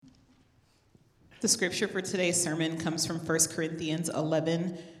The scripture for today's sermon comes from 1 Corinthians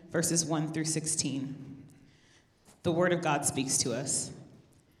 11, verses 1 through 16. The word of God speaks to us.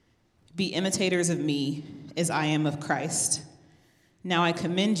 Be imitators of me, as I am of Christ. Now I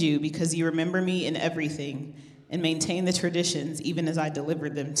commend you because you remember me in everything and maintain the traditions even as I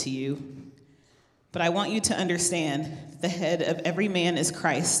delivered them to you. But I want you to understand the head of every man is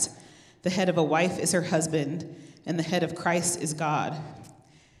Christ, the head of a wife is her husband, and the head of Christ is God.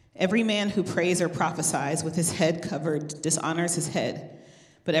 Every man who prays or prophesies with his head covered dishonors his head,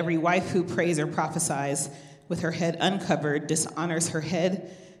 but every wife who prays or prophesies with her head uncovered dishonors her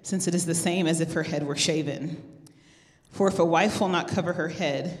head, since it is the same as if her head were shaven. For if a wife will not cover her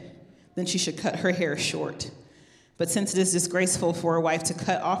head, then she should cut her hair short. But since it is disgraceful for a wife to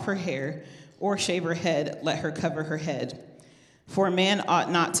cut off her hair or shave her head, let her cover her head. For a man ought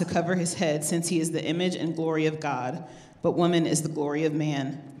not to cover his head, since he is the image and glory of God, but woman is the glory of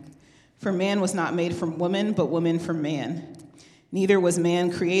man. For man was not made from woman, but woman from man. Neither was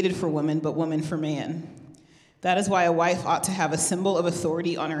man created for woman, but woman for man. That is why a wife ought to have a symbol of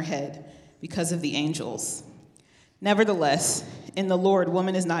authority on her head, because of the angels. Nevertheless, in the Lord,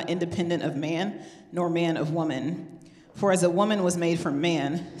 woman is not independent of man, nor man of woman. For as a woman was made from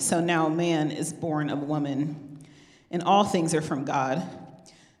man, so now man is born of woman. And all things are from God.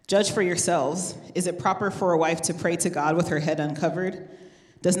 Judge for yourselves. Is it proper for a wife to pray to God with her head uncovered?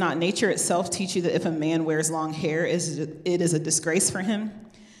 Does not nature itself teach you that if a man wears long hair, it is a disgrace for him?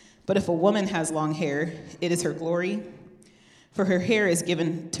 But if a woman has long hair, it is her glory, for her hair is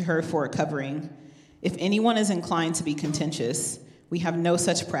given to her for a covering. If anyone is inclined to be contentious, we have no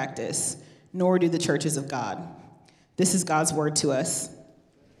such practice, nor do the churches of God. This is God's word to us.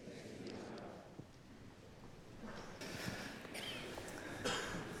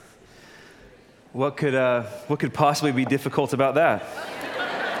 What could possibly be difficult about that?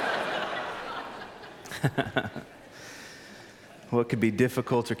 What could be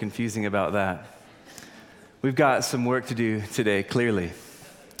difficult or confusing about that? We've got some work to do today, clearly.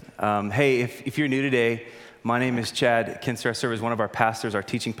 Hey, if you're new today, my name is Chad Kinser. I serve as one of our pastors, our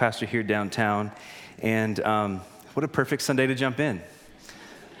teaching pastor here downtown. And what a perfect Sunday to jump in.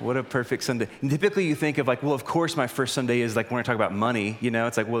 What a perfect Sunday. And typically you think of like, well, of course my first Sunday is like when I talk about money, you know,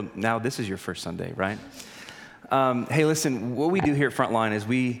 it's like, well, now this is your first Sunday, right? Hey, listen, what we do here at Frontline is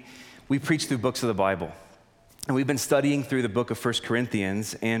we preach through books of the Bible. And we've been studying through the book of 1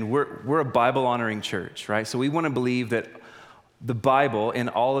 Corinthians, and we're a Bible-honoring church, right? So we want to believe that the Bible in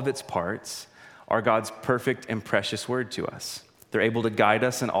all of its parts are God's perfect and precious word to us. They're able to guide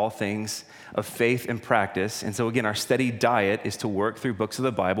us in all things of faith and practice. And so again, our steady diet is to work through books of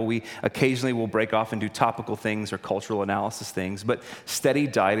the Bible. We occasionally will break off and do topical things or cultural analysis things, but steady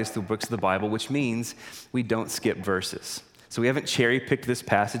diet is through books of the Bible, which means we don't skip verses. So we haven't cherry-picked this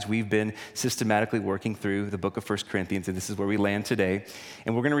passage. We've been systematically working through the book of 1 Corinthians, and this is where we land today.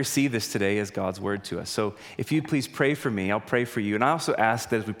 And we're going to receive this today as God's word to us. So if you'd please pray for me, I'll pray for you. And I also ask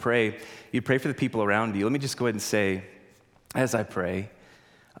that as we pray, you pray for the people around you. Let me just go ahead and say, as I pray,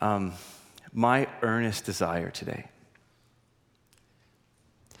 my earnest desire today,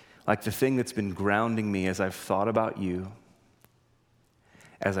 like the thing that's been grounding me as I've thought about you,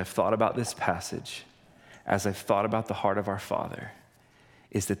 as I've thought about this passage, as I've thought about the heart of our Father,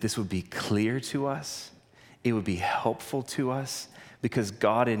 is that this would be clear to us, it would be helpful to us, because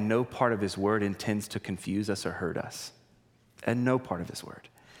God in no part of his word intends to confuse us or hurt us. And no part of his word.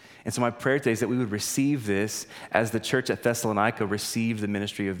 And so my prayer today is that we would receive this as the church at Thessalonica received the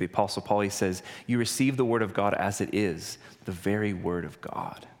ministry of the Apostle Paul. He says, you receive the word of God as it is, the very word of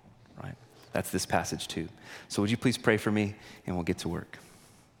God, right? That's this passage too. So would you please pray for me, and we'll get to work.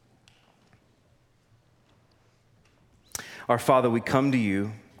 Our Father, we come to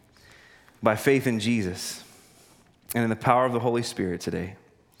you by faith in Jesus and in the power of the Holy Spirit today.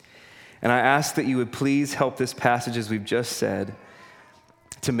 And I ask that you would please help this passage, as we've just said,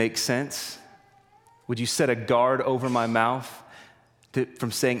 to make sense. Would you set a guard over my mouth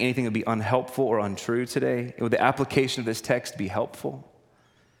from saying anything that would be unhelpful or untrue today? Would the application of this text be helpful?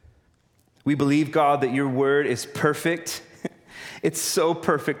 We believe, God, that your word is perfect. It's so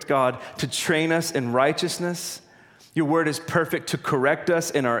perfect, God, to train us in righteousness. Your word is perfect to correct us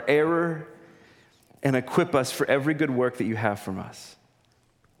in our error and equip us for every good work that you have from us.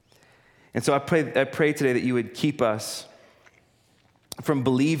 And so I pray today that you would keep us from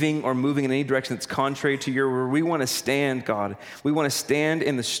believing or moving in any direction that's contrary to your word. We want to stand, God. We want to stand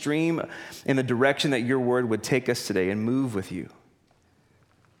in the stream, in the direction that your word would take us today and move with you.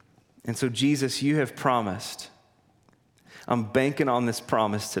 And so, Jesus, you have promised. I'm banking on this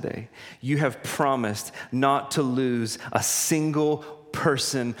promise today. You have promised not to lose a single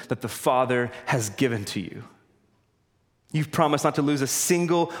person that the Father has given to you. You've promised not to lose a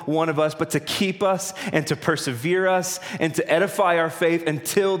single one of us, but to keep us and to persevere us and to edify our faith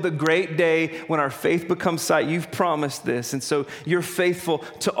until the great day when our faith becomes sight. You've promised this. And so you're faithful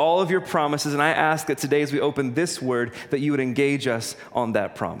to all of your promises. And I ask that today as we open this word, that you would engage us on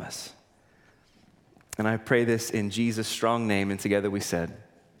that promise. And I pray this in Jesus' strong name. And together we said,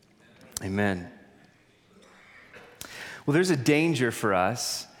 amen. Well, there's a danger for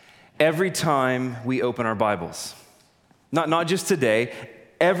us every time we open our Bibles. Not just today,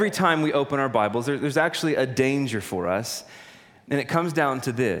 every time we open our Bibles, there's actually a danger for us, and it comes down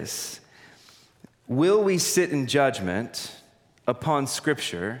to this. Will we sit in judgment upon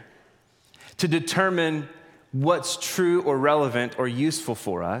Scripture to determine what's true or relevant or useful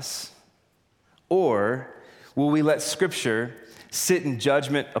for us, or will we let Scripture sit in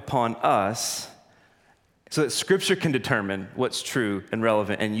judgment upon us so that Scripture can determine what's true and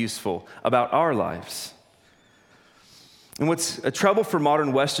relevant and useful about our lives? And what's a trouble for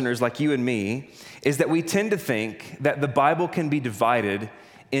modern Westerners like you and me is that we tend to think that the Bible can be divided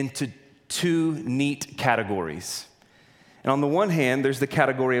into two neat categories. And on the one hand, there's the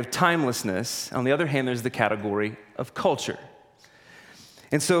category of timelessness. On the other hand, there's the category of culture.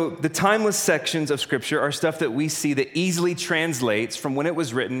 And so the timeless sections of Scripture are stuff that we see that easily translates from when it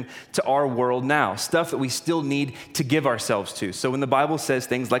was written to our world now, stuff that we still need to give ourselves to. So when the Bible says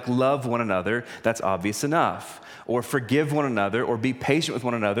things like love one another, that's obvious enough. Or forgive one another, or be patient with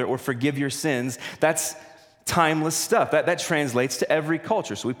one another, or forgive your sins, that's timeless stuff. That translates to every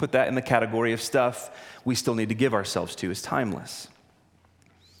culture. So we put that in the category of stuff we still need to give ourselves to as timeless.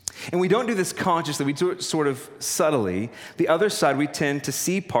 And we don't do this consciously, we do it sort of subtly. The other side, we tend to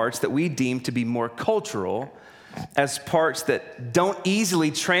see parts that we deem to be more cultural as parts that don't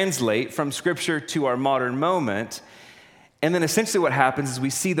easily translate from Scripture to our modern moment. And then essentially what happens is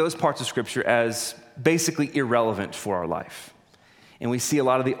we see those parts of Scripture as basically irrelevant for our life. And we see a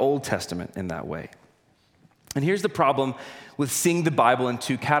lot of the Old Testament in that way. And here's the problem with seeing the Bible in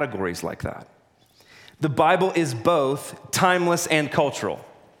two categories like that. The Bible is both timeless and cultural.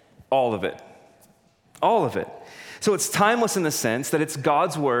 All of it. All of it. So it's timeless in the sense that it's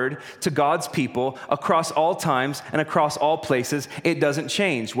God's word to God's people across all times and across all places. It doesn't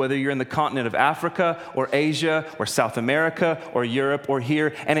change, whether you're in the continent of Africa or Asia or South America or Europe or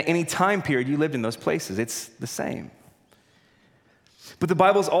here, and at any time period you lived in those places. It's the same. But the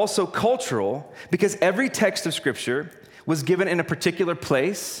Bible is also cultural because every text of Scripture was given in a particular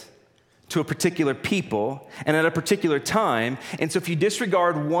place to a particular people and at a particular time. And so if you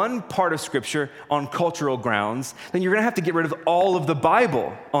disregard one part of Scripture on cultural grounds, then you're going to have to get rid of all of the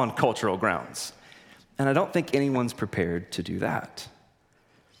Bible on cultural grounds. And I don't think anyone's prepared to do that.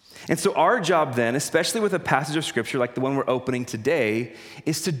 And so our job then, especially with a passage of Scripture like the one we're opening today,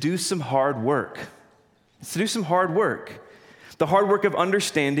 is to do some hard work. It's to do some hard work. The hard work of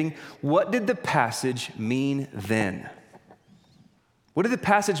understanding, what did the passage mean then? What did the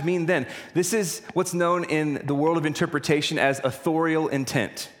passage mean then? This is what's known in the world of interpretation as authorial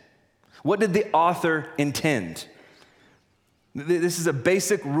intent. What did the author intend? This is a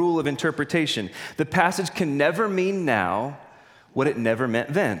basic rule of interpretation. The passage can never mean now what it never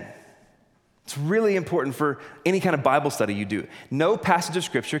meant then. It's really important for any kind of Bible study you do. No passage of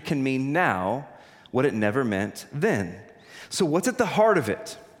Scripture can mean now what it never meant then. So what's at the heart of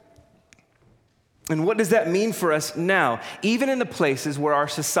it? And what does that mean for us now? Even in the places where our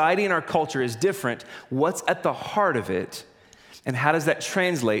society and our culture is different, what's at the heart of it? And how does that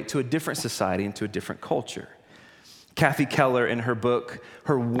translate to a different society and to a different culture? Kathy Keller, in her book,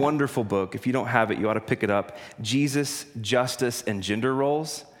 her wonderful book, if you don't have it, you ought to pick it up, Jesus, Justice, and Gender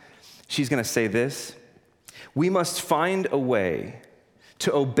Roles. She's going to say this: we must find a way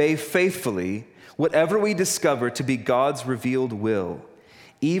to obey faithfully whatever we discover to be God's revealed will,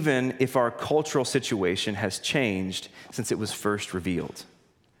 even if our cultural situation has changed since it was first revealed.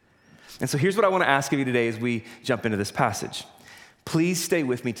 And so here's what I want to ask of you today as we jump into this passage. Please stay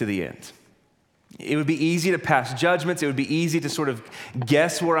with me to the end. It would be easy to pass judgments. It would be easy to sort of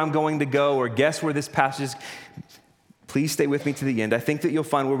guess where I'm going to go or guess where this passage is. Please stay with me to the end. I think that you'll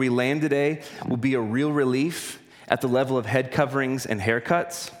find where we land today will be a real relief at the level of head coverings and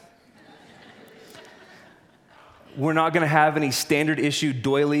haircuts. We're not going to have any standard issue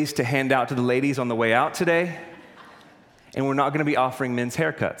doilies to hand out to the ladies on the way out today. And we're not going to be offering men's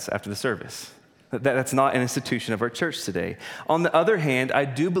haircuts after the service. That's not an institution of our church today. On the other hand, I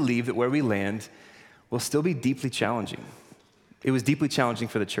do believe that where we land will still be deeply challenging. It was deeply challenging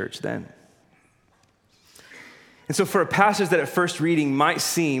for the church then. And so for a passage that at first reading might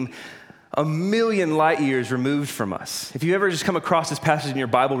seem a million light years removed from us. If you ever just come across this passage in your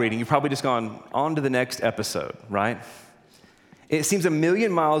Bible reading, you've probably just gone on to the next episode, right? It seems a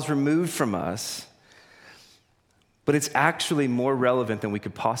million miles removed from us, but it's actually more relevant than we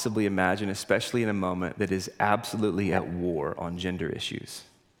could possibly imagine, especially in a moment that is absolutely at war on gender issues.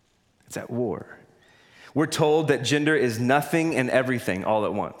 It's at war. We're told that gender is nothing and everything all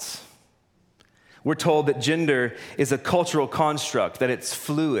at once. We're told that gender is a cultural construct, that it's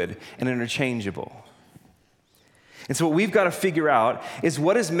fluid and interchangeable. And so what we've got to figure out is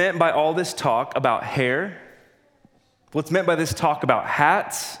what is meant by all this talk about hair, what's meant by this talk about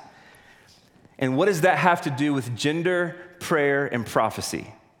hats, and what does that have to do with gender, prayer, and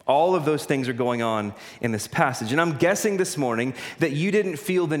prophecy? All of those things are going on in this passage. And I'm guessing this morning that you didn't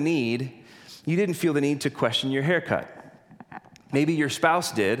feel the need to question your haircut. Maybe your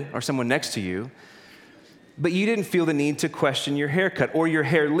spouse did, or someone next to you, but you didn't feel the need to question your haircut or your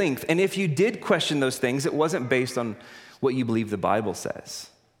hair length. And if you did question those things, it wasn't based on what you believe the Bible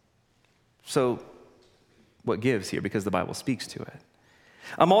says. So what gives here? Because the Bible speaks to it.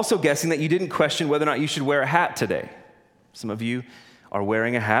 I'm also guessing that you didn't question whether or not you should wear a hat today. Some of you are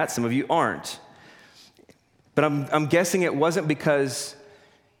wearing a hat, some of you aren't. But I'm guessing it wasn't because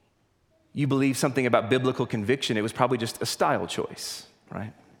you believe something about biblical conviction. It was probably just a style choice,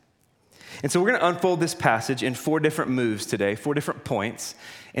 right? And so we're going to unfold this passage in 4 different moves today, 4 different points.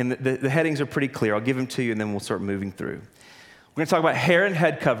 And the headings are pretty clear. I'll give them to you, and then we'll start moving through. We're going to talk about hair and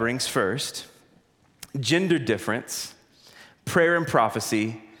head coverings first, gender difference, prayer and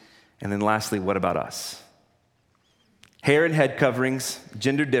prophecy, and then lastly, what about us? Hair and head coverings,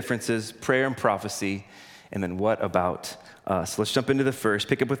 gender differences, prayer and prophecy, and then what about us? Let's jump into the first.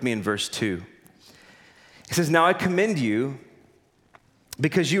 Pick up with me in verse 2. It says, "Now I commend you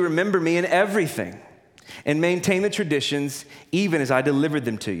because you remember me in everything and maintain the traditions even as I delivered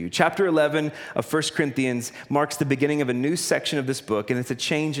them to you." Chapter 11 of 1 Corinthians marks the beginning of a new section of this book, and it's a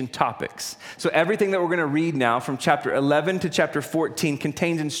change in topics. So everything that we're going to read now from chapter 11 to chapter 14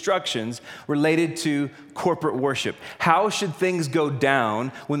 contains instructions related to corporate worship. How should things go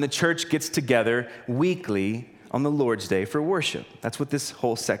down when the church gets together weekly on the Lord's Day for worship? That's what this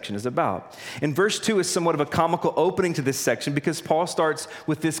whole section is about. And verse 2 is somewhat of a comical opening to this section because Paul starts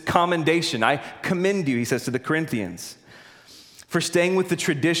with this commendation. I commend you, he says to the Corinthians, for staying with the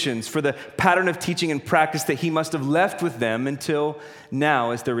traditions, for the pattern of teaching and practice that he must have left with them until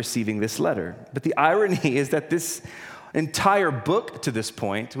now as they're receiving this letter. But the irony is that this entire book to this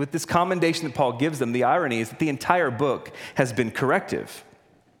point, with this commendation that Paul gives them, the irony is that the entire book has been corrective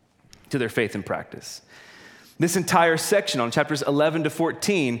to their faith and practice. This entire section on chapters 11 to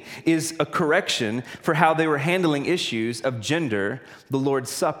 14 is a correction for how they were handling issues of gender, the Lord's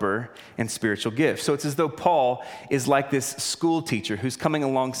Supper, and spiritual gifts. So it's as though Paul is like this school teacher who's coming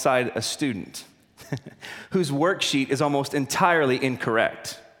alongside a student whose worksheet is almost entirely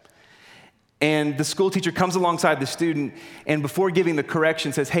incorrect. And the school teacher comes alongside the student and before giving the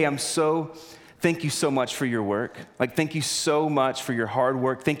correction says, "Hey, thank you so much for your work. Thank you so much for your hard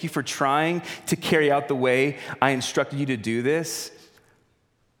work. Thank you for trying to carry out the way I instructed you to do this.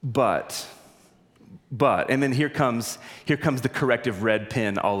 But, and then here comes the corrective red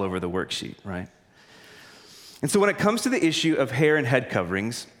pen all over the worksheet, right? And so when it comes to the issue of hair and head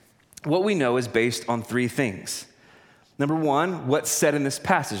coverings, what we know is based on 3 things. Number 1, what's said in this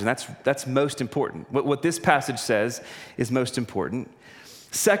passage, and that's most important. What this passage says is most important.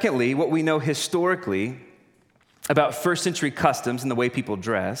 Secondly, what we know historically about first century customs and the way people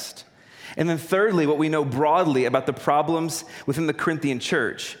dressed. And then thirdly, what we know broadly about the problems within the Corinthian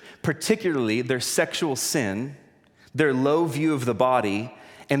church, particularly their sexual sin, their low view of the body,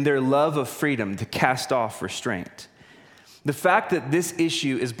 and their love of freedom to cast off restraint. The fact that this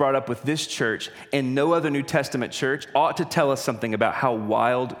issue is brought up with this church and no other New Testament church ought to tell us something about how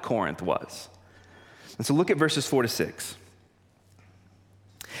wild Corinth was. And so look at verses 4 to 6.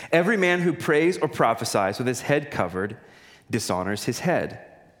 "Every man who prays or prophesies with his head covered dishonors his head.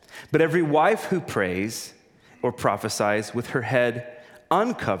 But every wife who prays or prophesies with her head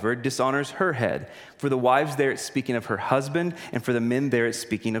uncovered dishonors her head. For the wives there it's speaking of her husband, and for the men there it's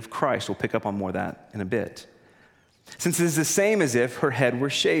speaking of Christ." We'll pick up on more of that in a bit. "Since it is the same as if her head were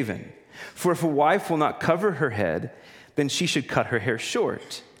shaven. For if a wife will not cover her head, then she should cut her hair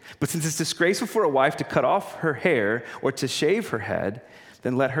short. But since it's disgraceful for a wife to cut off her hair or to shave her head,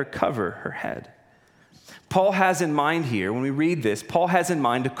 then let her cover her head." Paul has in mind here, when we read this, Paul has in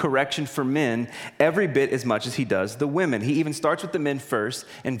mind a correction for men every bit as much as he does the women. He even starts with the men first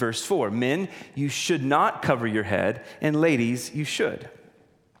in verse 4. "Men, you should not cover your head, and ladies, you should."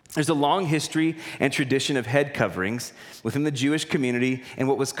 There's a long history and tradition of head coverings within the Jewish community, and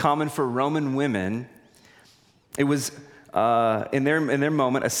what was common for Roman women, it was in their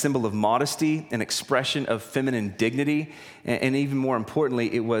moment a symbol of modesty, an expression of feminine dignity, and even more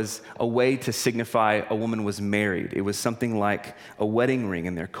importantly, it was a way to signify a woman was married. It was something like a wedding ring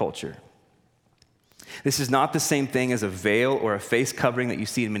in their culture. This is not the same thing as a veil or a face covering that you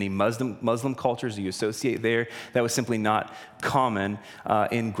see in many Muslim cultures you associate there. That was simply not common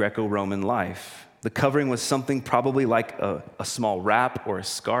in Greco-Roman life. The covering was something probably like a small wrap or a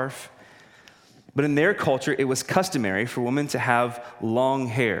scarf. But in their culture, it was customary for women to have long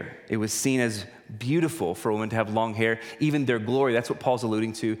hair. It was seen as beautiful for a woman to have long hair, even their glory. That's what Paul's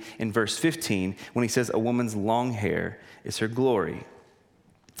alluding to in verse 15 when he says a woman's long hair is her glory.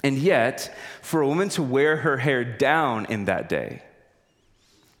 And yet, for a woman to wear her hair down in that day,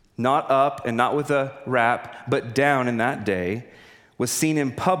 not up and not with a wrap, but down in that day, was seen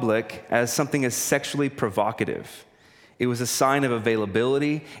in public as something as sexually provocative. It was a sign of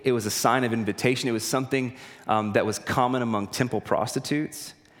availability. It was a sign of invitation. It was something that was common among temple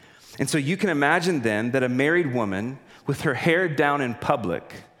prostitutes. And so you can imagine then that a married woman with her hair down in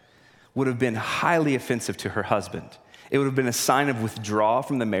public would have been highly offensive to her husband. It would have been a sign of withdrawal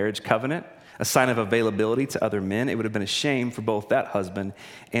from the marriage covenant, a sign of availability to other men. It would have been a shame for both that husband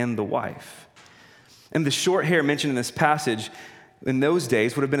and the wife. And the short hair mentioned in this passage in those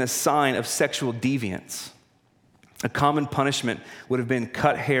days would have been a sign of sexual deviance. A common punishment would have been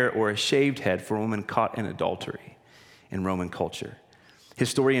cut hair or a shaved head for a woman caught in adultery in Roman culture.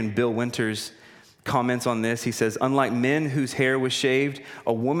 Historian Bill Winters comments on this. He says, unlike men whose hair was shaved,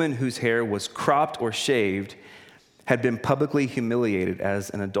 a woman whose hair was cropped or shaved had been publicly humiliated as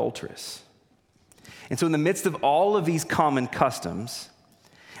an adulteress. And so in the midst of all of these common customs,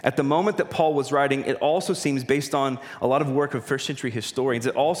 at the moment that Paul was writing, it also seems, based on a lot of work of first century historians,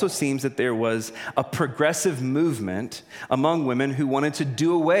 it also seems that there was a progressive movement among women who wanted to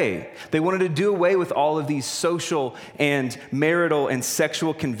do away. They wanted to do away with all of these social and marital and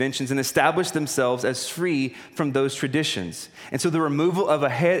sexual conventions and establish themselves as free from those traditions. And so the removal of a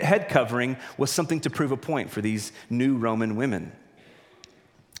head covering was something to prove a point for these new Roman women.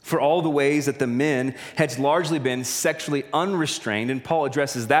 For all the ways that the men had largely been sexually unrestrained, and Paul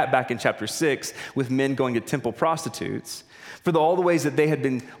addresses that back in chapter 6 with men going to temple prostitutes. For all the ways that they had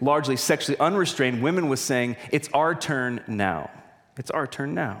been largely sexually unrestrained, women was saying, it's our turn now. It's our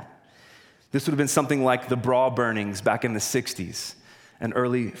turn now. This would have been something like the bra burnings back in the 60s, an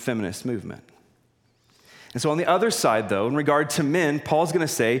early feminist movement. And so on the other side, though, in regard to men, Paul's going to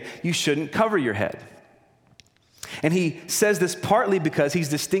say, you shouldn't cover your head. And he says this partly because he's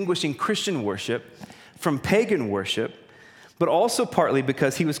distinguishing Christian worship from pagan worship, but also partly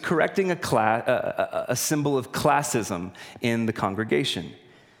because he was correcting a symbol of classism in the congregation.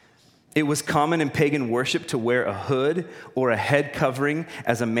 It was common in pagan worship to wear a hood or a head covering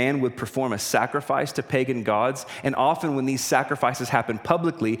as a man would perform a sacrifice to pagan gods, and often when these sacrifices happened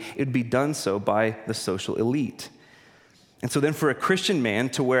publicly, it would be done so by the social elite. And so then for a Christian man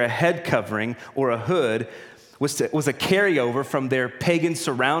to wear a head covering or a hood was a carryover from their pagan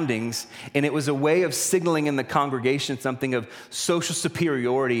surroundings, and it was a way of signaling in the congregation something of social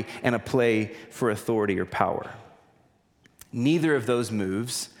superiority and a play for authority or power. Neither of those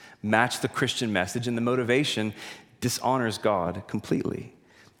moves match the Christian message, and the motivation dishonors God completely.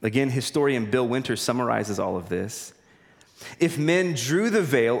 Again, historian Bill Winters summarizes all of this. If men drew the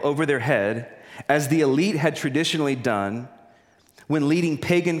veil over their head, as the elite had traditionally done, when leading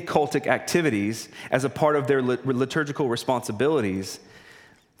pagan cultic activities as a part of their liturgical responsibilities,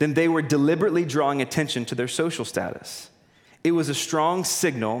 then they were deliberately drawing attention to their social status. It was a strong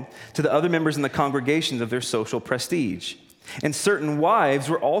signal to the other members in the congregations of their social prestige. And certain wives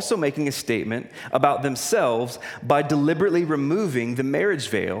were also making a statement about themselves by deliberately removing the marriage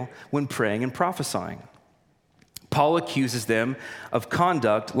veil when praying and prophesying. Paul accuses them of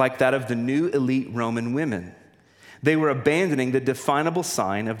conduct like that of the new elite Roman women. They were abandoning the definable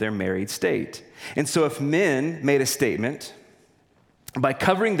sign of their married state. And so if men made a statement by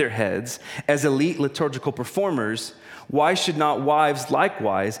covering their heads as elite liturgical performers, why should not wives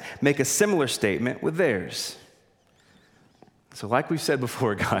likewise make a similar statement with theirs? So like we've said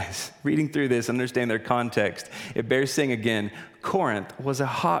before, guys, reading through this, understand their context, it bears saying again, Corinth was a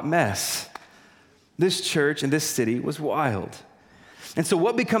hot mess. This church and this city was wild. And so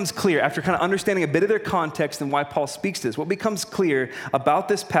what becomes clear after kind of understanding a bit of their context and why Paul speaks to this, what becomes clear about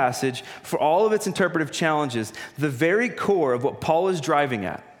this passage for all of its interpretive challenges, the very core of what Paul is driving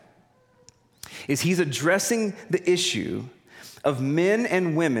at is he's addressing the issue of men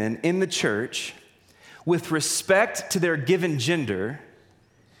and women in the church with respect to their given gender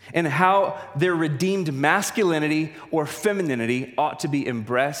and how their redeemed masculinity or femininity ought to be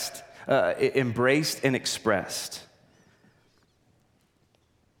embraced and expressed.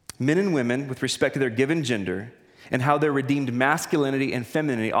 Men and women, with respect to their given gender, and how their redeemed masculinity and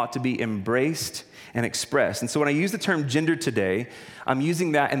femininity ought to be embraced and expressed. And so when I use the term gender today, I'm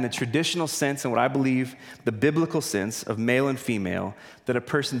using that in the traditional sense and what I believe the biblical sense of male and female, that a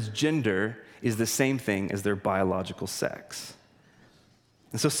person's gender is the same thing as their biological sex.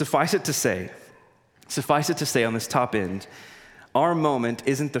 And so suffice it to say on this top end, our moment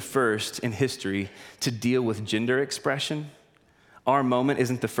isn't the first in history to deal with gender expression. Our moment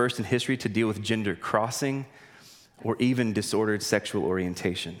isn't the first in history to deal with gender crossing or even disordered sexual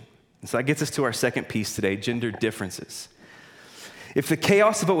orientation. And so that gets us to our second piece today, gender differences. If the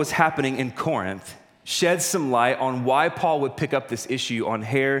chaos of what was happening in Corinth sheds some light on why Paul would pick up this issue on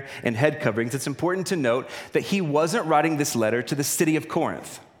hair and head coverings, it's important to note that he wasn't writing this letter to the city of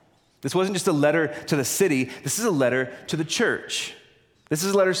Corinth. This wasn't just a letter to the city, this is a letter to the church. This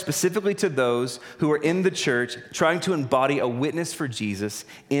is a letter specifically to those who are in the church trying to embody a witness for Jesus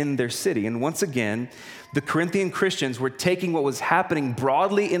in their city. And once again, the Corinthian Christians were taking what was happening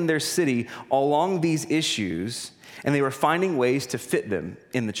broadly in their city along these issues, and they were finding ways to fit them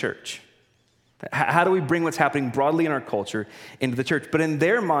in the church. How do we bring what's happening broadly in our culture into the church? But in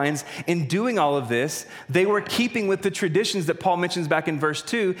their minds, in doing all of this, they were keeping with the traditions that Paul mentions back in verse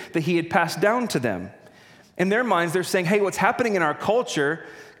 2 that he had passed down to them. In their minds, they're saying, hey, what's happening in our culture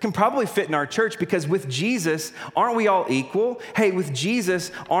can probably fit in our church because with Jesus, aren't we all equal? Hey, with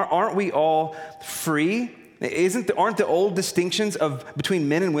Jesus, aren't we all free? Aren't the old distinctions between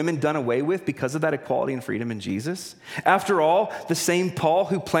men and women done away with because of that equality and freedom in Jesus? After all, the same Paul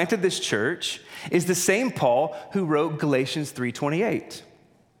who planted this church is the same Paul who wrote Galatians 3:28.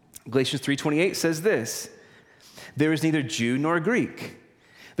 Galatians 3:28 says this, there is neither Jew nor Greek.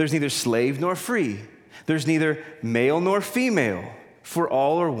 There's neither slave nor free. There's neither male nor female, for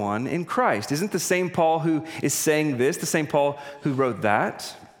all are one in Christ. Isn't the same Paul who is saying this, the same Paul who wrote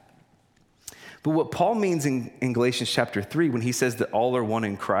that? But what Paul means in Galatians chapter 3 when he says that all are one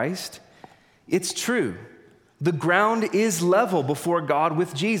in Christ, it's true. The ground is level before God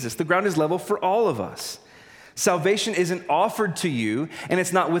with Jesus. The ground is level for all of us. Salvation isn't offered to you and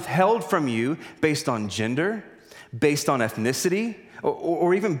it's not withheld from you based on gender, based on ethnicity,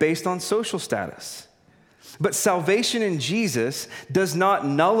 or even based on social status. But salvation in Jesus does not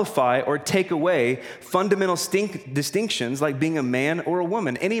nullify or take away fundamental distinctions like being a man or a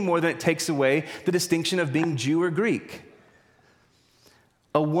woman, any more than it takes away the distinction of being Jew or Greek.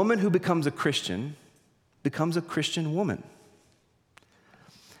 A woman who becomes a Christian woman.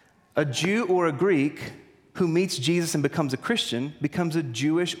 A Jew or a Greek who meets Jesus and becomes a Christian becomes a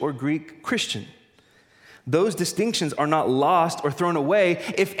Jewish or Greek Christian. Those distinctions are not lost or thrown away.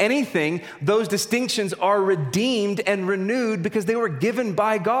 If anything, those distinctions are redeemed and renewed because they were given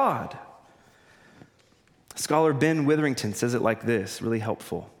by God. Scholar Ben Witherington says it like this, really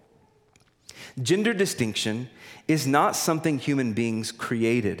helpful. Gender distinction is not something human beings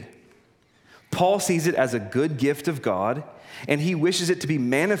created. Paul sees it as a good gift of God, and he wishes it to be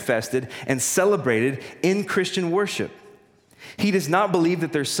manifested and celebrated in Christian worship. He does not believe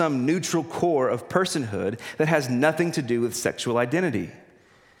that there's some neutral core of personhood that has nothing to do with sexual identity.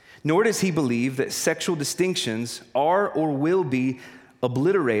 Nor does he believe that sexual distinctions are or will be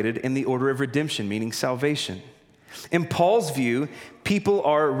obliterated in the order of redemption, meaning salvation. In Paul's view, people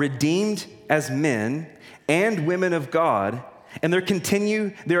are redeemed as men and women of God, and they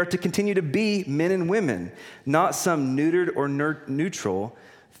are to continue to be men and women, not some neutered or neutral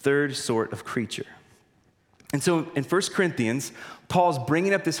third sort of creature. And so in 1 Corinthians, Paul's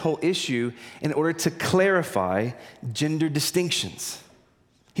bringing up this whole issue in order to clarify gender distinctions.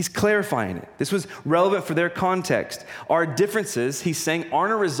 He's clarifying it. This was relevant for their context. Our differences, he's saying,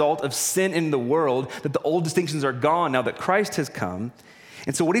 aren't a result of sin in the world, that the old distinctions are gone now that Christ has come.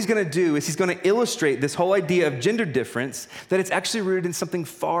 And so what he's going to do is he's going to illustrate this whole idea of gender difference, that it's actually rooted in something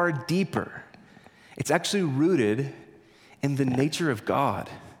far deeper. It's actually rooted in the nature of God.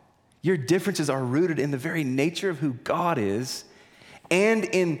 Your differences are rooted in the very nature of who God is and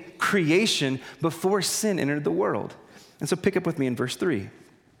in creation before sin entered the world. And so pick up with me in verse 3.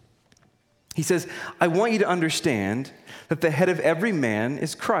 He says, I want you to understand that the head of every man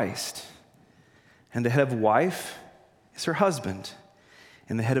is Christ, and the head of wife is her husband,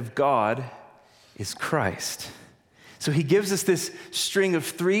 and the head of God is Christ. So he gives us this string of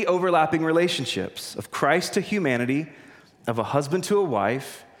 3 overlapping relationships of Christ to humanity, of a husband to a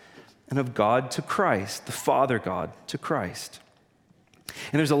wife, and of God to Christ, the Father God to Christ.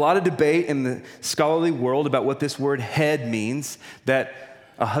 And there's a lot of debate in the scholarly world about what this word head means that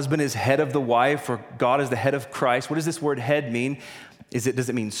a husband is head of the wife, or God is the head of Christ. What does this word head mean? Does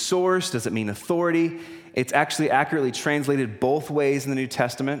it mean source? Does it mean authority? It's actually accurately translated both ways in the New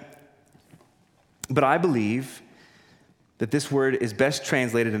Testament. But I believe that this word is best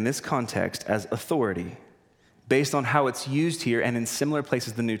translated in this context as authority, based on how it's used here and in similar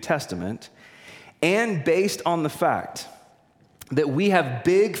places in the New Testament, and based on the fact that we have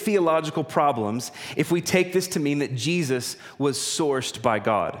big theological problems if we take this to mean that Jesus was sourced by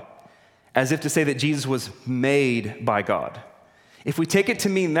God, as if to say that Jesus was made by God. If we take it to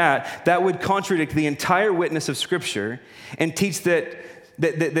mean that, that would contradict the entire witness of Scripture and teach that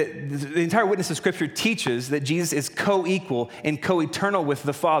the entire witness of Scripture teaches that Jesus is co-equal and co-eternal with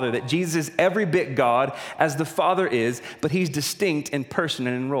the Father, that Jesus is every bit God as the Father is, but he's distinct in person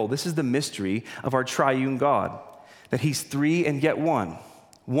and in role. This is the mystery of our triune God, that he's three and yet one.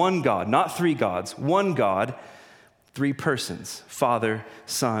 One God, not three gods, one God, three persons, Father,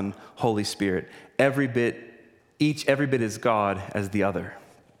 Son, Holy Spirit. Every bit is God as the other.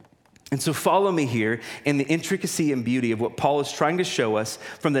 And so follow me here in the intricacy and beauty of what Paul is trying to show us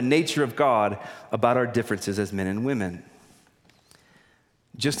from the nature of God about our differences as men and women.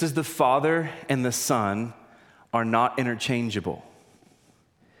 Just as the Father and the Son are not interchangeable,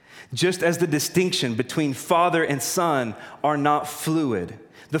 just as the distinction between Father and Son are not fluid.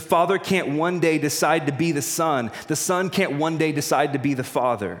 The Father can't one day decide to be the Son can't one day decide to be the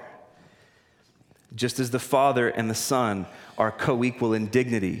Father. Just as the Father and the Son are co-equal in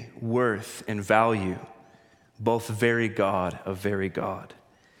dignity, worth, and value, both very God of very God.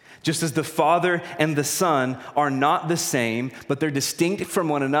 Just as the Father and the Son are not the same, but they're distinct from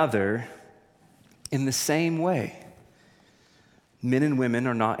one another in the same way. Men and women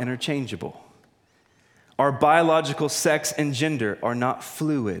are not interchangeable. Our biological sex and gender are not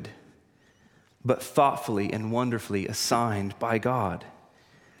fluid, but thoughtfully and wonderfully assigned by God.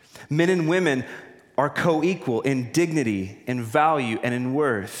 Men and women are co-equal in dignity, in value, and in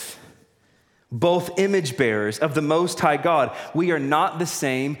worth. Both image bearers of the Most High God. We are not the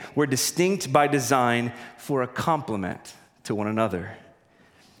same. We're distinct by design for a complement to one another.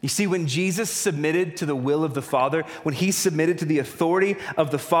 You see, when Jesus submitted to the will of the Father, when he submitted to the authority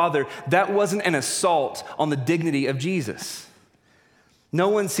of the Father, that wasn't an assault on the dignity of Jesus. No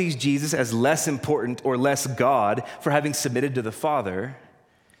one sees Jesus as less important or less God for having submitted to the Father.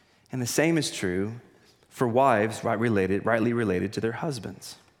 And the same is true for wives rightly related to their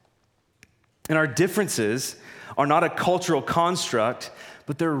husbands. And our differences are not a cultural construct,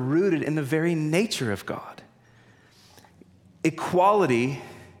 but they're rooted in the very nature of God. Equality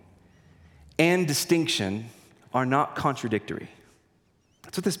and distinction are not contradictory.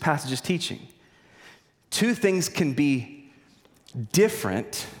 That's what this passage is teaching. Two things can be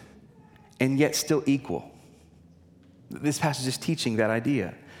different and yet still equal. This passage is teaching that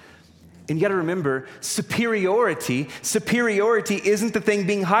idea. And you got to remember, superiority isn't the thing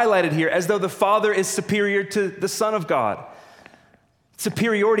being highlighted here, as though the Father is superior to the Son of God.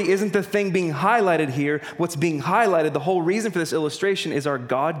 Superiority isn't the thing being highlighted here. What's being highlighted, the whole reason for this illustration, is our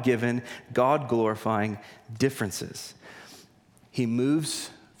God-given, God-glorifying differences. He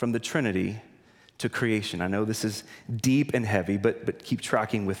moves from the Trinity to creation. I know this is deep and heavy, but keep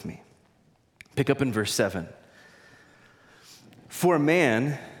tracking with me. Pick up in verse 7. For a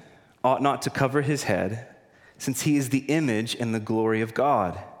man ought not to cover his head, since he is the image and the glory of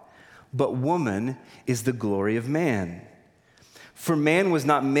God. But woman is the glory of man. For man was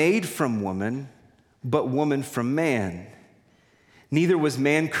not made from woman, but woman from man. Neither was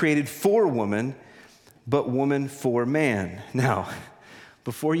man created for woman, but woman for man. Now,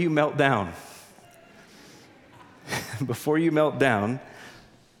 before you melt down,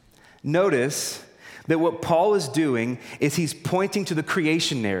 notice that what Paul is doing is he's pointing to the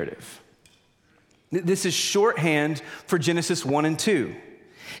creation narrative. This is shorthand for Genesis 1 and 2.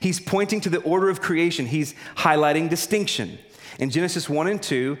 He's pointing to the order of creation. He's highlighting distinction. In Genesis 1 and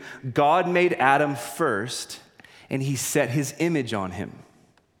 2, God made Adam first, and he set his image on him.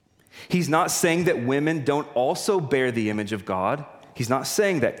 He's not saying that women don't also bear the image of God. He's not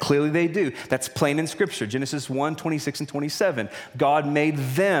saying that. Clearly they do. That's plain in Scripture. Genesis 1, 26 and 27. God made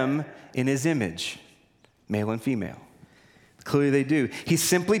them in his image, male and female. Clearly they do. He's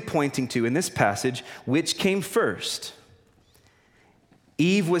simply pointing to, in this passage, which came first.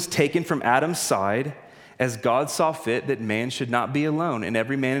 Eve was taken from Adam's side as God saw fit that man should not be alone. And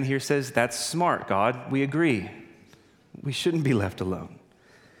every man in here says, that's smart, God. We agree. We shouldn't be left alone.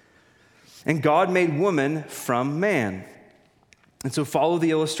 And God made woman from man. And so follow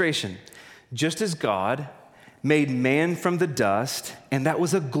the illustration. Just as God made man from the dust, and that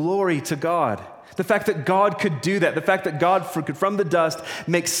was a glory to God. The fact that God could do that, the fact that God could from the dust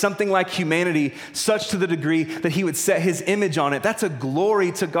make something like humanity such to the degree that he would set his image on it, that's a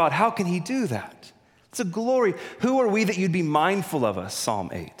glory to God. How can he do that? It's a glory. Who are we that you'd be mindful of us, Psalm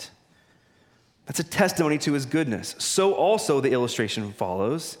 8. That's a testimony to his goodness. So also the illustration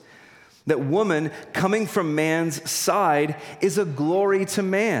follows that woman coming from man's side is a glory to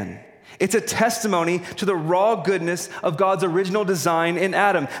man. It's a testimony to the raw goodness of God's original design in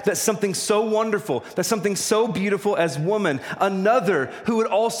Adam. That something so wonderful, that something so beautiful as woman, another who would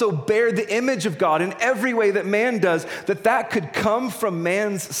also bear the image of God in every way that man does, that could come from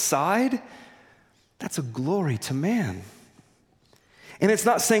man's side, that's a glory to man. And it's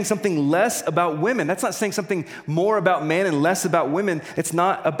not saying something less about women. That's not saying something more about man and less about women. It's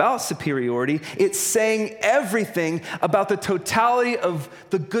not about superiority. It's saying everything about the totality of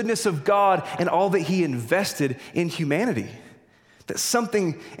the goodness of God and all that he invested in humanity. That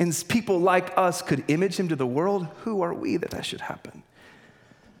something in people like us could image him to the world. Who are we that should happen?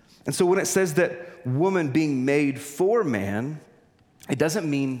 And so when it says that woman being made for man, it doesn't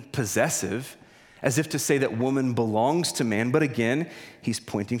mean possessive, as if to say that woman belongs to man. But again, he's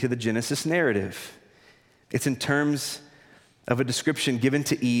pointing to the Genesis narrative. It's in terms of a description given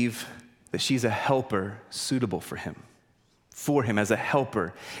to Eve that she's a helper suitable for him as a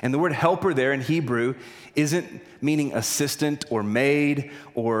helper. And the word helper there in Hebrew isn't meaning assistant or maid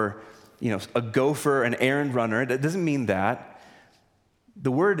or a gopher, an errand runner. It doesn't mean that.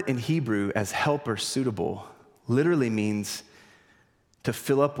 The word in Hebrew as helper suitable literally means to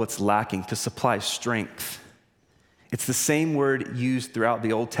fill up what's lacking, to supply strength. It's the same word used throughout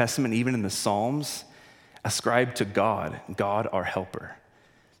the Old Testament, even in the Psalms, ascribed to God, God our helper.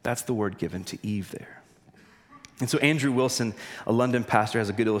 That's the word given to Eve there. And so Andrew Wilson, a London pastor, has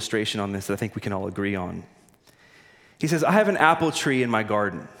a good illustration on this that I think we can all agree on. He says, I have an apple tree in my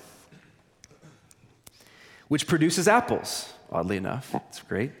garden, which produces apples, oddly enough. It's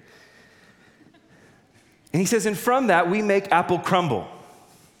great. And he says, and from that, we make apple crumble.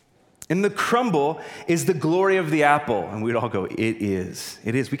 And the crumble is the glory of the apple. And we'd all go, it is.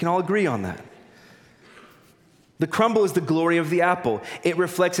 It is. We can all agree on that. The crumble is the glory of the apple. It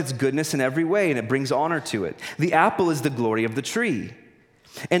reflects its goodness in every way, and it brings honor to it. The apple is the glory of the tree.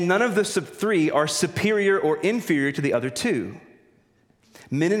 And none of the three are superior or inferior to the other two.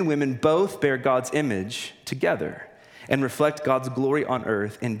 Men and women both bear God's image together and reflect God's glory on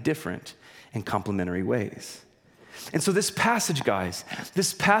earth in different and complementary ways. And so this passage, guys,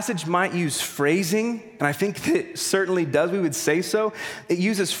 this passage might use phrasing, and I think that it certainly does, we would say so. It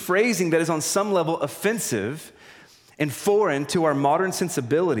uses phrasing that is on some level offensive and foreign to our modern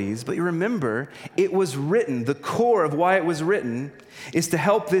sensibilities, but you remember, it was written, the core of why it was written is to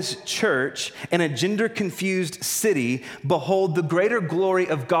help this church in a gender-confused city behold the greater glory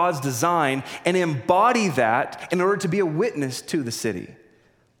of God's design and embody that in order to be a witness to the city.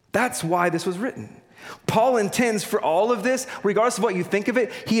 That's why this was written. Paul intends for all of this, regardless of what you think of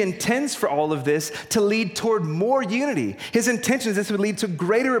it, he intends for all of this to lead toward more unity. His intention is this would lead to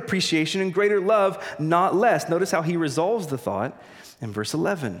greater appreciation and greater love, not less. Notice how he resolves the thought in verse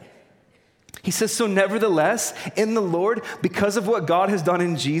 11. He says, so nevertheless, in the Lord, because of what God has done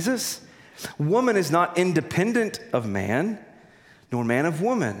in Jesus, woman is not independent of man, nor man of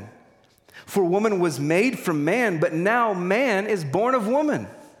woman. For woman was made from man, but now man is born of woman.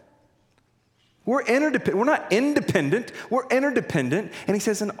 We're interdependent. We're not independent. We're interdependent. And he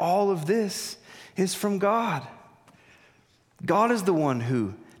says, and all of this is from God. God is the one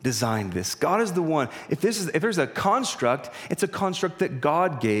who designed this. God is the one. If there's a construct, it's a construct that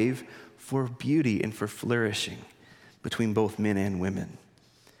God gave for beauty and for flourishing between both men and women.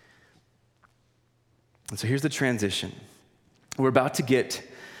 And so here's the transition. We're about to get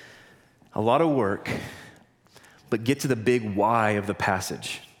a lot of work, but get to the big why of the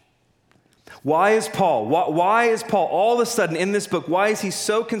passage. Why is Paul all of a sudden in this book, why is he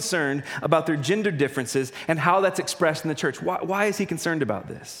so concerned about their gender differences and how that's expressed in the church? Why is he concerned about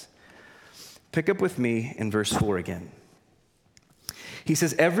this? Pick up with me in verse 4 again. He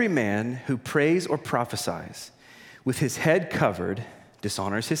says, every man who prays or prophesies with his head covered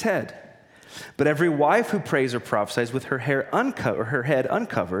dishonors his head. But every wife who prays or prophesies with her head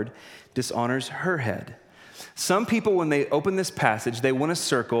uncovered dishonors her head. Some people, when they open this passage, they want to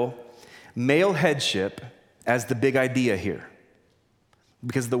circle male headship as the big idea here.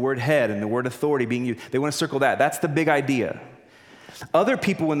 Because of the word head and the word authority being used, they want to circle that. That's the big idea. Other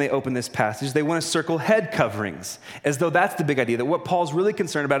people, when they open this passage, they want to circle head coverings as though that's the big idea, that what Paul's really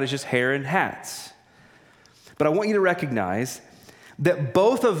concerned about is just hair and hats. But I want you to recognize that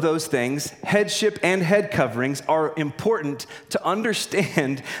both of those things, headship and head coverings, are important to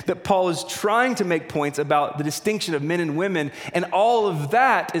understand that Paul is trying to make points about the distinction of men and women, and all of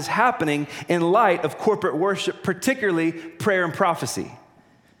that is happening in light of corporate worship, particularly prayer and prophecy.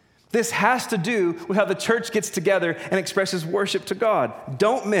 This has to do with how the church gets together and expresses worship to God.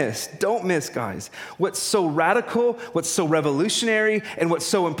 Don't miss, guys. What's so radical, what's so revolutionary, and what's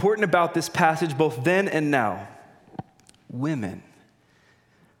so important about this passage, both then and now? Women.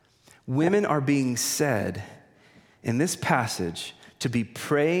 Women are being said in this passage to be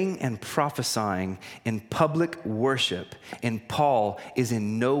praying and prophesying in public worship, and Paul is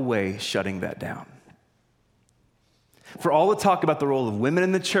in no way shutting that down. For all the talk about the role of women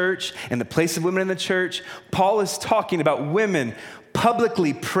in the church and the place of women in the church, Paul is talking about women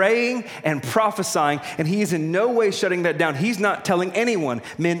publicly praying and prophesying, and he is in no way shutting that down. He's not telling anyone,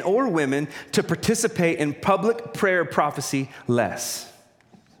 men or women, to participate in public prayer prophecy less.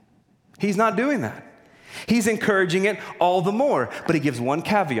 He's not doing that. He's encouraging it all the more, but he gives one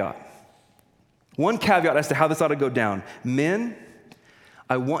caveat. One caveat as to how this ought to go down. Men,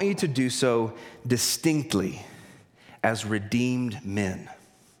 I want you to do so distinctly as redeemed men.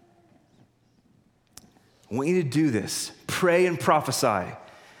 I want you to do this. Pray and prophesy,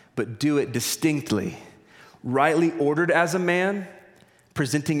 but do it distinctly. Rightly ordered as a man,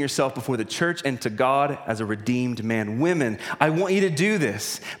 presenting yourself before the church and to God as a redeemed man. Women, I want you to do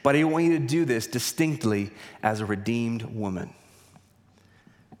this, but I want you to do this distinctly as a redeemed woman.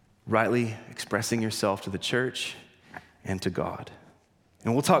 Rightly expressing yourself to the church and to God.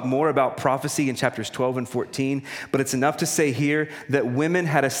 And we'll talk more about prophecy in chapters 12 and 14, but it's enough to say here that women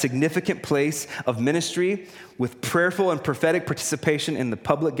had a significant place of ministry with prayerful and prophetic participation in the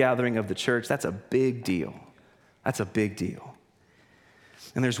public gathering of the church. That's a big deal. That's a big deal.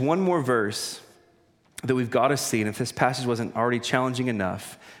 And there's one more verse that we've got to see, and if this passage wasn't already challenging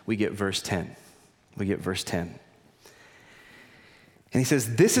enough, we get verse 10. We get verse 10. And he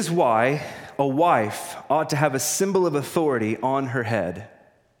says, this is why a wife ought to have a symbol of authority on her head,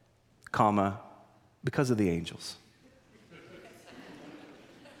 comma, because of the angels.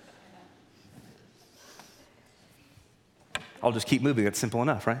 I'll just keep moving. That's simple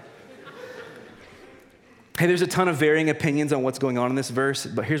enough, right? Hey, there's a ton of varying opinions on what's going on in this verse,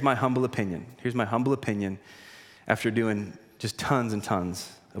 but here's my humble opinion. Here's my humble opinion after doing just tons and tons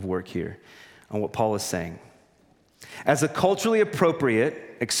of work here on what Paul is saying. As a culturally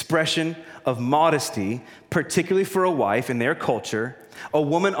appropriate expression of modesty, particularly for a wife in their culture, a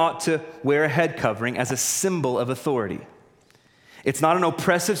woman ought to wear a head covering as a symbol of authority. It's not an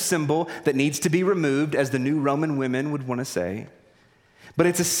oppressive symbol that needs to be removed, as the new Roman women would want to say, but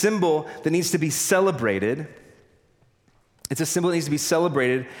it's a symbol that needs to be celebrated. It's a symbol that needs to be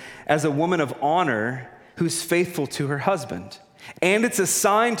celebrated as a woman of honor who's faithful to her husband. And it's a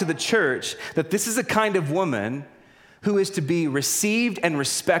sign to the church that this is a kind of woman who is to be received and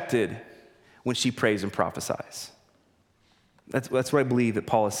respected when she prays and prophesies. That's what I believe that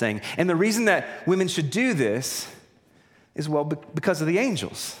Paul is saying. And the reason that women should do this is, well, because of the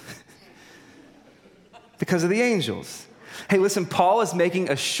angels. Because of the angels. Hey, listen, Paul is making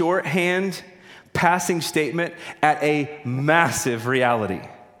a shorthand passing statement at a massive reality.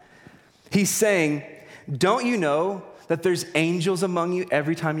 He's saying, don't you know that there's angels among you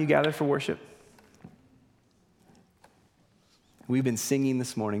every time you gather for worship? We've been singing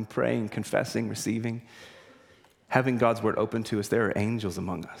this morning, praying, confessing, receiving, having God's word open to us. There are angels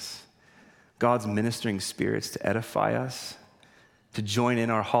among us. God's ministering spirits to edify us, to join in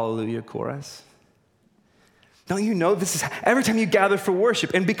our hallelujah chorus. Don't you know this is every time you gather for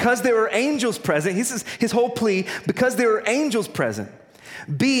worship? And because there are angels present, this is his whole plea, because there are angels present,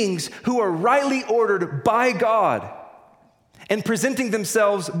 beings who are rightly ordered by God and presenting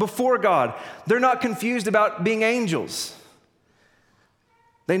themselves before God. They're not confused about being angels.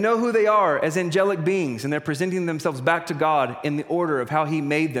 They know who they are as angelic beings, and they're presenting themselves back to God in the order of how he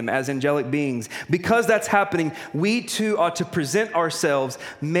made them as angelic beings. Because that's happening, we too ought to present ourselves,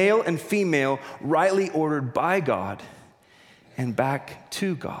 male and female, rightly ordered by God and back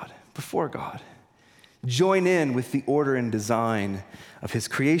to God, before God. Join in with the order and design of his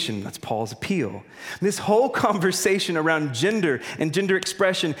creation. That's Paul's appeal. This whole conversation around gender and gender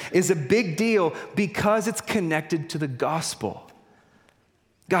expression is a big deal because it's connected to the gospel.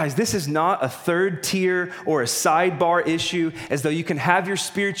 Guys, this is not a third tier or a sidebar issue as though you can have your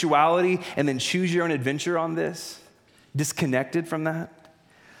spirituality and then choose your own adventure on this, disconnected from that.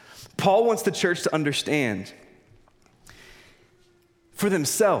 Paul wants the church to understand for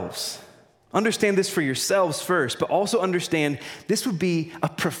themselves Understand this for yourselves first, but also understand this would be a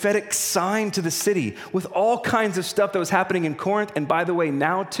prophetic sign to the city with all kinds of stuff that was happening in Corinth. And by the way,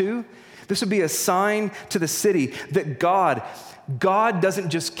 now too, this would be a sign to the city that God doesn't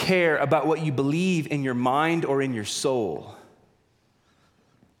just care about what you believe in your mind or in your soul.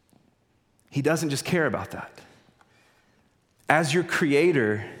 He doesn't just care about that. As your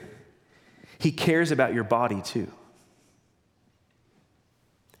creator, he cares about your body too.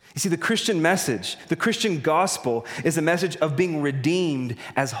 You see, the Christian message, the Christian gospel is a message of being redeemed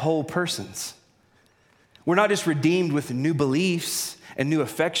as whole persons. We're not just redeemed with new beliefs and new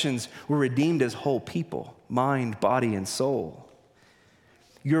affections, we're redeemed as whole people, mind, body, and soul.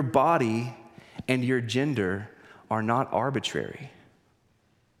 Your body and your gender are not arbitrary.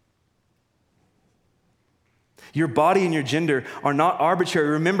 Your body and your gender are not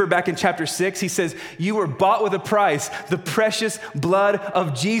arbitrary. Remember back in chapter 6, he says, you were bought with a price, the precious blood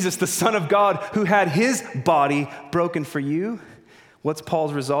of Jesus, the Son of God, who had his body broken for you. What's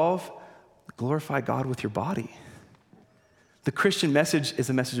Paul's resolve? Glorify God with your body. The Christian message is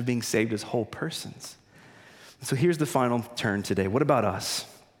a message of being saved as whole persons. So here's the final turn today. What about us?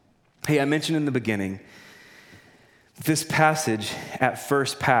 Hey, I mentioned in the beginning, this passage at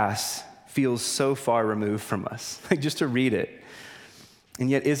first pass feels so far removed from us, like just to read it. And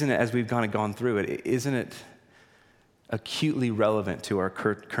yet, isn't it, as we've kind of gone through it, isn't it acutely relevant to our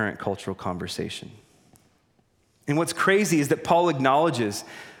current cultural conversation? And what's crazy is that Paul acknowledges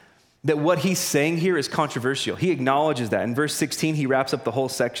that what he's saying here is controversial. He acknowledges that. In verse 16, he wraps up the whole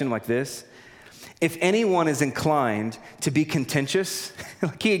section like this. If anyone is inclined to be contentious,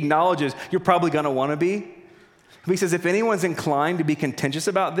 like he acknowledges you're probably going to want to be. He says, if anyone's inclined to be contentious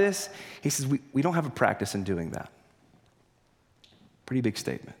about this, he says, we don't have a practice in doing that. Pretty big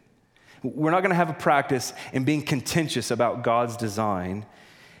statement. We're not going to have a practice in being contentious about God's design,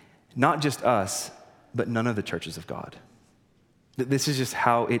 not just us, but none of the churches of God. This is just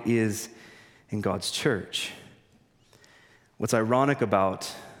how it is in God's church. What's ironic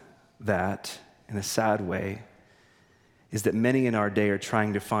about that, in a sad way, is that many in our day are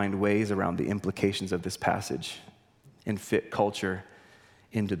trying to find ways around the implications of this passage and fit culture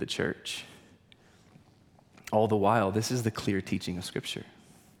into the church. All the while, this is the clear teaching of Scripture.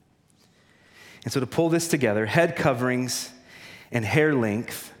 And so to pull this together, head coverings and hair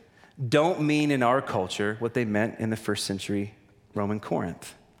length don't mean in our culture what they meant in the first century Roman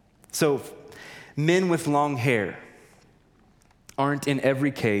Corinth. So men with long hair aren't in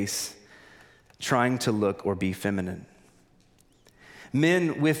every case trying to look or be feminine.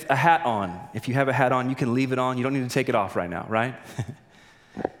 Men with a hat on, if you have a hat on, you can leave it on. You don't need to take it off right now, right?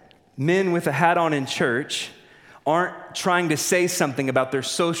 Men with a hat on in church aren't trying to say something about their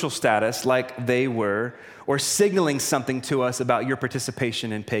social status like they were, or signaling something to us about your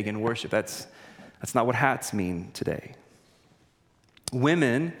participation in pagan worship. That's not what hats mean today.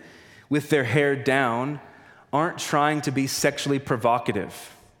 Women with their hair down aren't trying to be sexually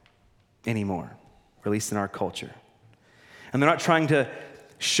provocative anymore, or at least in our culture. And they're not trying to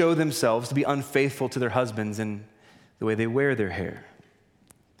show themselves to be unfaithful to their husbands in the way they wear their hair.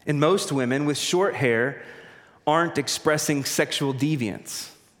 And most women with short hair aren't expressing sexual deviance.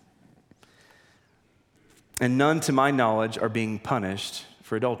 And none, to my knowledge, are being punished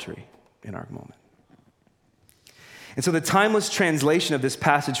for adultery in our moment. And so the timeless translation of this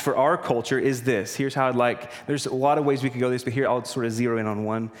passage for our culture is this. Here's how there's a lot of ways we could go this, but here I'll sort of zero in on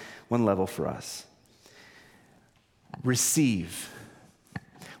one level for us. Receive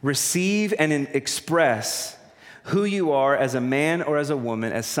and express who you are as a man or as a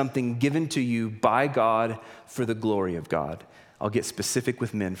woman as something given to you by God for the glory of God. I'll get specific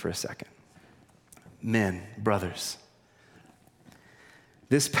with men for a second. Men, brothers.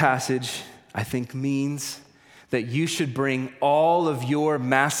 This passage, I think, means that you should bring all of your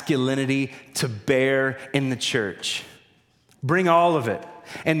masculinity to bear in the church. Bring all of it.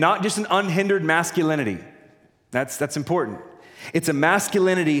 And not just an unhindered masculinity. That's important. It's a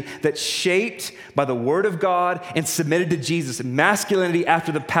masculinity that's shaped by the Word of God and submitted to Jesus. Masculinity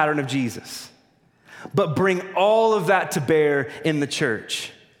after the pattern of Jesus. But bring all of that to bear in the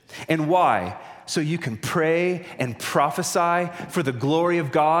church. And why? So you can pray and prophesy for the glory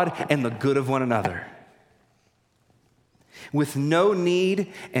of God and the good of one another. With no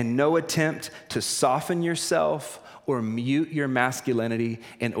need and no attempt to soften yourself or mute your masculinity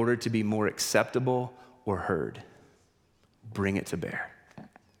in order to be more acceptable or heard. Bring it to bear.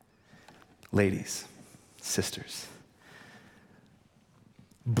 Ladies, sisters,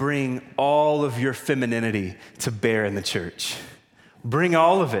 bring all of your femininity to bear in the church. Bring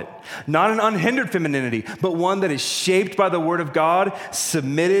all of it. Not an unhindered femininity, but one that is shaped by the word of God,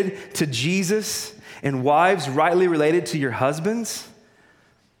 submitted to Jesus, and wives rightly related to your husbands.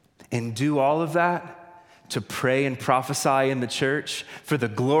 And do all of that to pray and prophesy in the church for the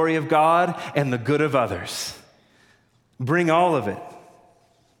glory of God and the good of others. Bring all of it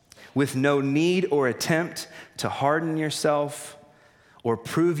with no need or attempt to harden yourself or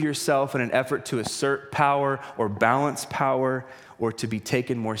prove yourself in an effort to assert power or balance power or to be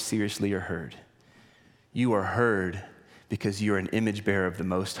taken more seriously or heard. You are heard because you're an image bearer of the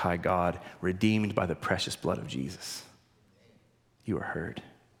Most High God, redeemed by the precious blood of Jesus. You are heard.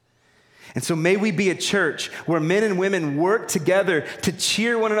 And so may we be a church where men and women work together to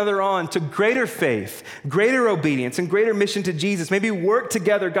cheer one another on to greater faith, greater obedience, and greater mission to Jesus. Maybe work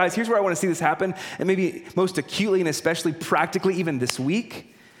together. Guys, here's where I want to see this happen, and maybe most acutely and especially practically even this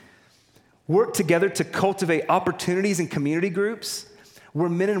week. Work together to cultivate opportunities in community groups where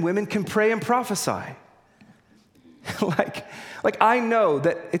men and women can pray and prophesy. Like I know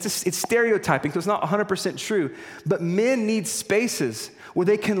that it's stereotyping, so it's not 100% true, but men need spaces where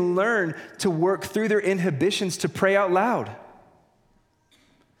they can learn to work through their inhibitions to pray out loud.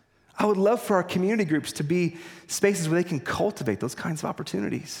 I would love for our community groups to be spaces where they can cultivate those kinds of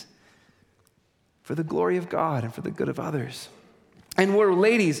opportunities for the glory of God and for the good of others. And where,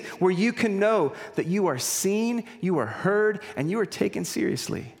 ladies, where you can know that you are seen, you are heard, and you are taken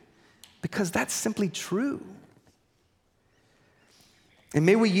seriously, because that's simply true. And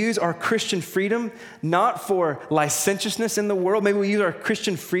may we use our Christian freedom not for licentiousness in the world. May we use our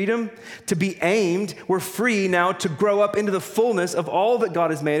Christian freedom to be aimed. We're free now to grow up into the fullness of all that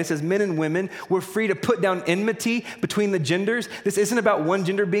God has made us as men and women. We're free to put down enmity between the genders. This isn't about one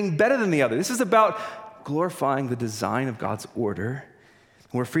gender being better than the other. This is about glorifying the design of God's order.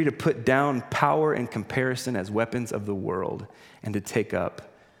 We're free to put down power and comparison as weapons of the world and to take up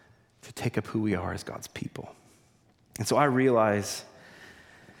who we are as God's people. And so I realize,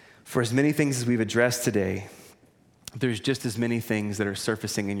 for as many things as we've addressed today, there's just as many things that are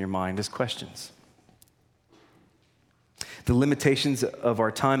surfacing in your mind as questions. The limitations of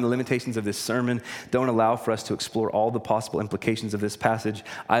our time, the limitations of this sermon don't allow for us to explore all the possible implications of this passage.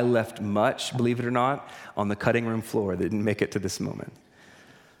 I left much, believe it or not, on the cutting room floor that didn't make it to this moment.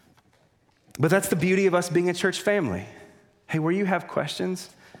 But that's the beauty of us being a church family. Hey, where you have questions,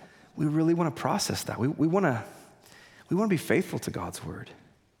 we really want to process that. We want to be faithful to God's word.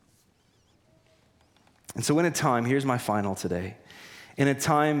 And so in a time, here's my final today, in a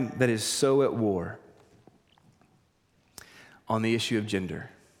time that is so at war on the issue of gender,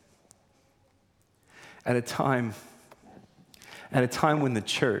 at a time when the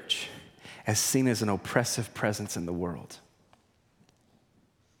church is seen as an oppressive presence in the world,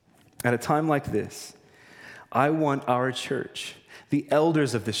 at a time like this, I want our church, the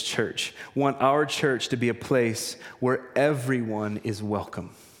elders of this church, want our church to be a place where everyone is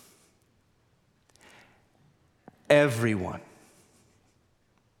welcome. Everyone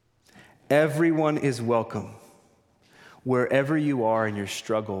is welcome wherever you are in your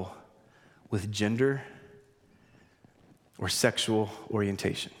struggle with gender or sexual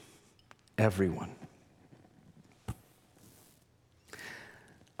orientation. Everyone.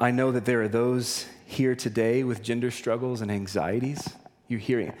 I know that there are those here today with gender struggles and anxieties. You're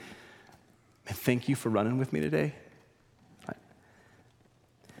hearing, and thank you for running with me today.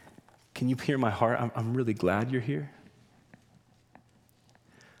 Can you hear my heart? I'm really glad you're here.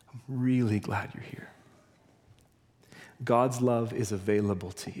 I'm really glad you're here. God's love is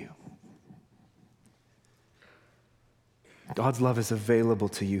available to you. God's love is available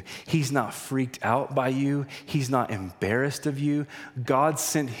to you. He's not freaked out by you. He's not embarrassed of you. God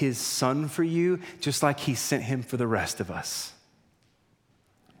sent his son for you just like he sent him for the rest of us.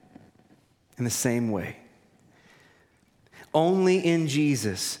 In the same way. Only in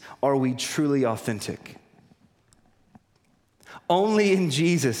Jesus are we truly authentic. Only in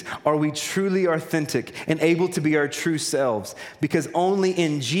Jesus are we truly authentic and able to be our true selves, because only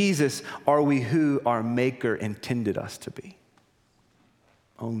in Jesus are we who our Maker intended us to be.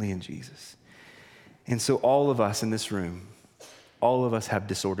 Only in Jesus. And so all of us in this room, all of us have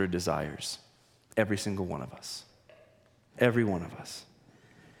disordered desires. Every single one of us. Every one of us.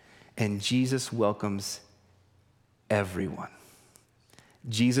 And Jesus welcomes everyone.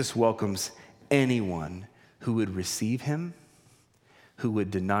 Jesus welcomes anyone who would receive him, who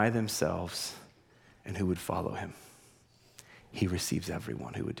would deny themselves, and who would follow him. He receives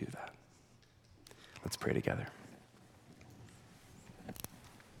everyone who would do that. Let's pray together.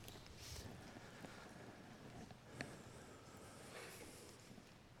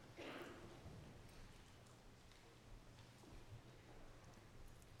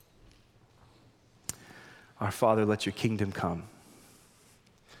 Our Father, let your kingdom come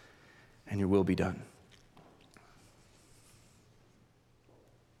and your will be done.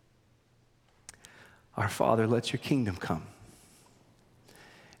 Our Father, let your kingdom come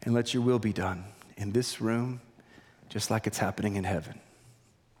and let your will be done in this room just like it's happening in heaven.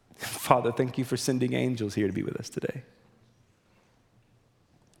 Father, thank you for sending angels here to be with us today.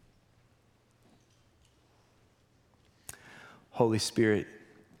 Holy Spirit,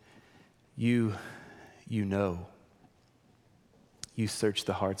 you know. You search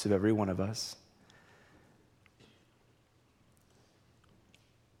the hearts of every one of us.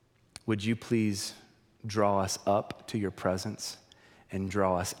 Would you please draw us up to your presence and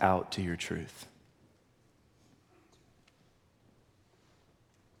draw us out to your truth?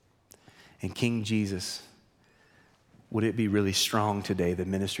 And King Jesus, would it be really strong today, the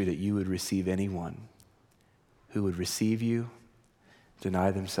ministry that you would receive anyone who would receive you, deny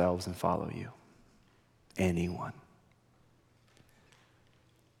themselves, and follow you? Anyone.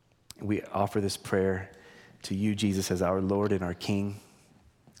 We offer this prayer to you, Jesus, as our Lord and our King.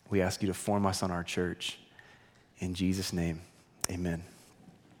 We ask you to form us on our church. In Jesus' name, amen.